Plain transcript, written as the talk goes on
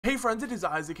Hey friends, it is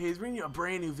Isaac Hayes bringing you a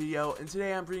brand new video, and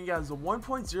today I'm bringing you guys the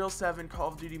 1.07 Call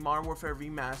of Duty Modern Warfare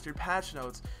Remastered patch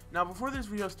notes. Now before this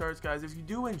video starts guys, if you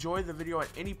do enjoy the video at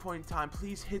any point in time,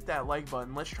 please hit that like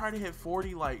button. Let's try to hit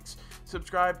 40 likes.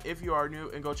 Subscribe if you are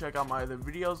new and go check out my other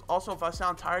videos. Also, if I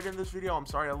sound tired in this video, I'm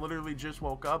sorry, I literally just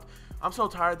woke up. I'm so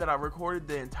tired that I recorded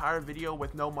the entire video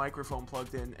with no microphone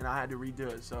plugged in and I had to redo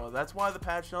it. So that's why the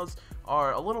patch notes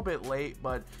are a little bit late,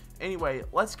 but anyway,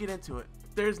 let's get into it.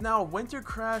 There's now a Winter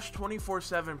Crash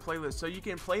 24/7 playlist, so you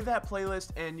can play that playlist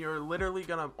and you're literally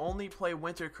gonna only play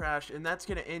Winter Crash, and that's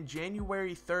gonna end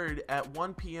January 3rd at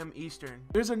 1 p.m. Eastern.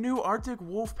 There's a new Arctic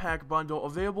Wolfpack bundle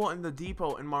available in the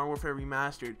depot in Modern Warfare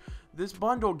Remastered. This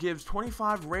bundle gives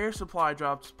 25 rare supply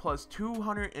drops plus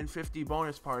 250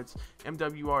 bonus parts,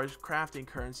 MWR's crafting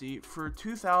currency, for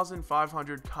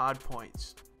 2,500 COD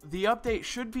points. The update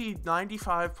should be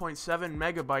 95.7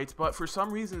 megabytes, but for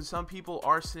some reason some people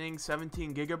are seeing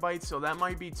 17 gigabytes, so that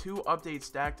might be two updates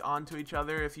stacked onto each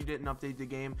other if you didn't update the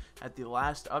game at the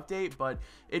last update, but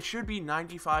it should be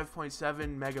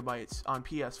 95.7 megabytes on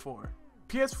PS4.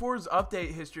 PS4's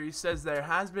update history says there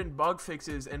has been bug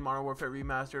fixes in Modern Warfare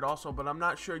Remastered also, but I'm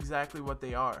not sure exactly what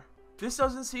they are. This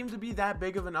doesn't seem to be that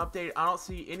big of an update. I don't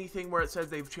see anything where it says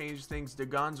they've changed things to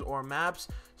guns or maps,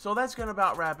 so that's gonna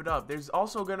about wrap it up. There's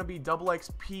also gonna be double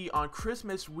XP on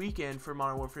Christmas weekend for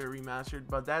Modern Warfare Remastered,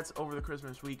 but that's over the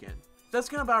Christmas weekend. That's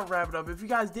gonna about wrap it up. If you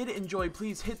guys did enjoy,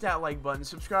 please hit that like button,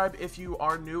 subscribe if you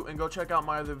are new, and go check out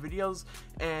my other videos,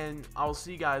 and I'll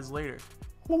see you guys later.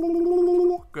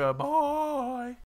 Goodbye.